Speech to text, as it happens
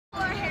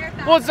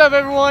What's up,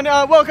 everyone?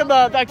 Welcome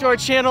back to our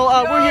channel.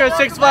 We're here at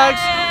Six Flags.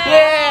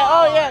 Yeah,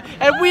 oh yeah.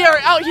 And we are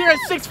out here at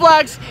Six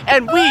Flags,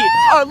 and we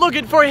are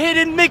looking for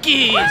hidden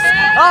Mickeys.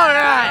 All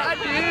right.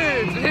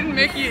 Dude, hidden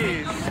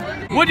Mickeys.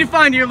 What'd you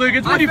find here,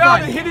 Lucas? What'd you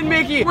find? A hidden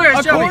Mickey. Where?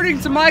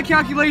 According to my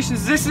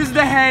calculations, this is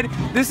the head,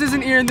 this is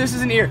an ear, and this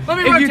is an ear.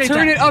 If you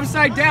turn it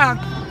upside down,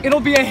 it'll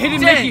be a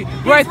hidden Mickey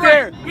right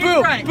there.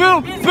 Boom,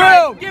 boom,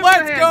 boom.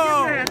 Let's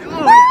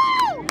go.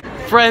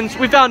 Friends,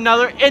 we found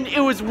another, and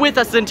it was with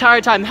us the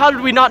entire time. How did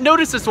we not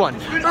notice this one?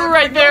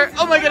 Right there.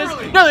 Oh my goodness.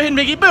 Another hidden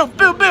Mickey. Boom,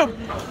 boom, boom.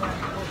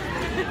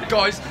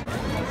 Guys,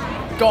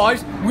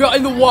 we are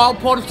in the wild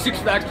part of Six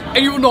Flags,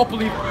 and you will not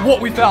believe what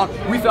we found.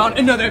 We found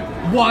another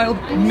wild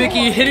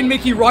Mickey, hidden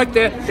Mickey right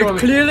there. It's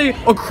clearly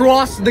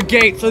across the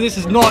gate, so this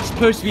is not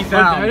supposed to be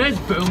found. Oh, there it is.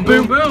 Boom,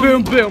 Boom, boom,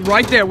 boom, boom.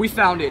 Right there, we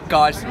found it,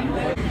 guys.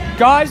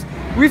 Guys,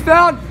 we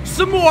found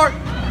some more.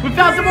 We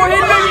found some more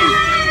hidden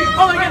Mickeys.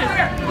 Oh my goodness.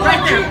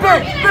 Right there.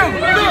 Boom, boom,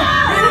 boom.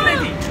 Hidden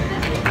Mickey.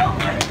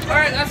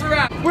 Alright, that's a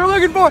wrap. We're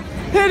looking for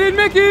hidden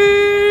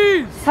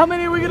Mickeys. How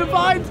many are we gonna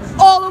find?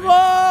 All of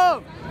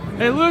them.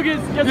 Hey, Lucas,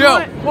 guess Yo,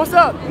 what? what's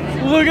up?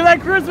 Look at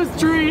that Christmas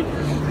tree.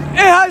 It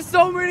has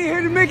so many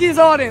hidden Mickeys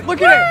on it.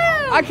 Look at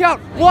it. I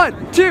count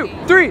 1, 2,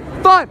 3,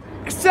 5,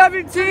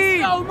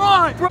 17. So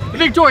much.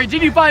 Victoria,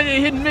 did you find any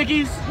hidden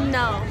Mickeys?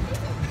 No.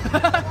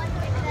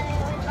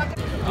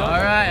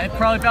 Alright, I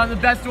probably found the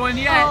best one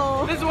yet.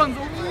 Oh. This one's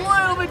a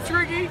little bit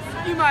tricky.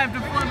 You might have to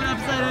flip it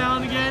upside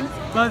down again.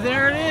 But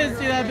there it is.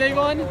 See that big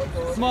one?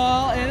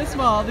 Small and a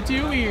small. The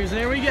two ears.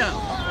 There we go.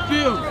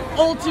 Boom.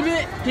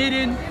 Ultimate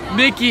hidden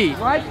Mickey.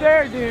 Right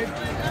there, dude.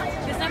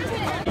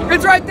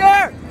 It's right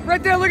there.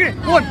 Right there. Look at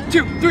it. 1,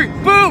 2, 3.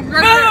 Boom.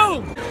 Right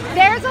Boom.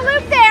 There's a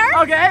loop there.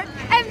 Okay.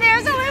 And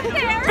there's a loop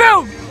there.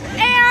 Boom.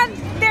 And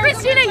there's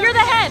Christina, you're the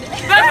head.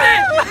 That's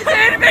it. It's a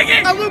hidden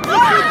Mickey. A loop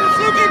equals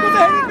a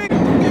hidden Mickey.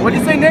 What'd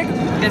you say, Nick?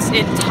 This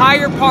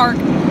entire park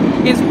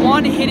is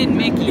one hidden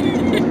Mickey.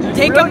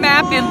 Take a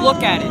map and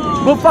look at it.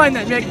 We'll find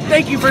that, Nick.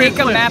 Thank you for Take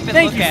your a map and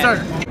Thank look you, at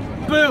sir.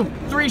 Boom.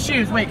 3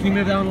 shoes. Wait, can you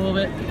move that one a little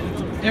bit?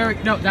 There.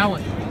 No, that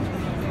one.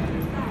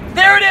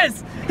 There it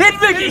is. Hidden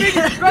Mickey.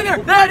 Right there.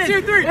 There it is.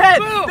 1, 2, 3. Head.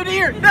 Boom. To the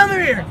ear. Another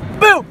ear.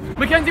 Boom.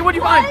 Mackenzie, what'd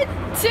you find? 1,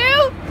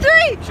 2,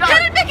 3.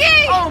 Hidden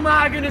Mickey. Oh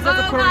my goodness, that's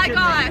a Oh perfect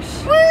my hidden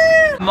Mickey.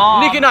 gosh. Woo.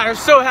 Mom. Nick and I are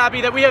so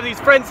happy that we have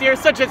these friends here,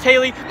 such as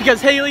Haley, because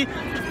Haley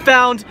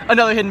found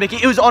another hidden Mickey.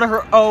 It was on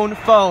her own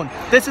phone.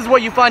 This is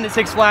what you find at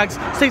Six Flags.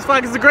 Six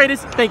Flags is the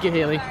greatest. Thank you,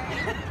 Haley.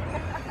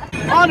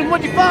 Autumn,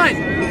 what'd you find?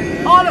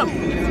 Autumn.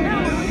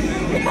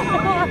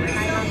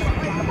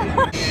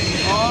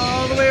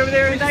 All the way over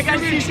there in that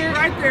guy's t-shirt.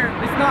 Right there.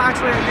 It's not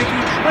actually a Mickey,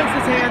 but it's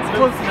his hands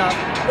close enough.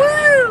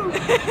 Woo!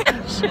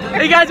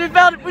 Hey guys, we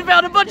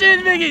found a bunch of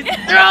hidden Mickeys.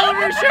 They're all over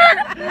your shirt.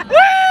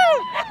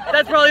 Woo!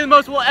 That's probably the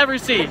most we'll ever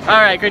see. All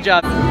right, great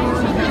job.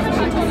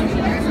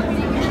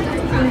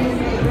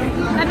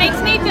 That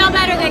makes me feel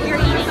better that you're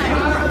eating.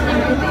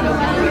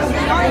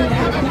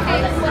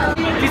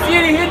 Do you see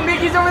any hidden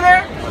Mickeys over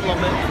there?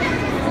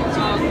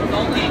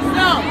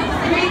 No.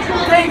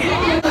 Dang it.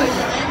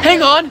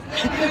 Hang on.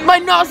 My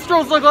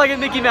nostrils look like a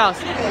Mickey Mouse.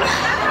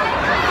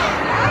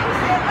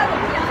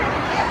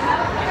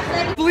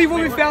 Believe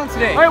what we found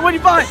today. All right, what do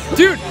you find?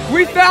 Dude,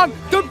 we found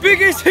the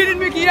biggest hidden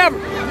Mickey ever.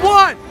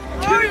 1,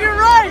 2, You're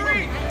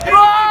right.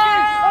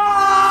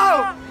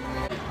 Oh!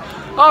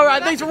 All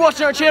right, thanks for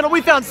watching our channel.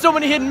 We found so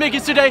many hidden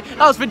Mickeys today.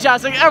 That was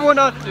fantastic. Everyone,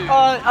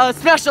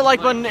 smash that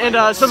like button and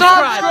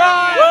subscribe.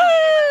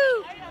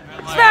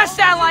 Smash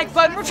that like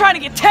button. We're trying to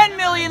get 10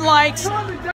 million likes.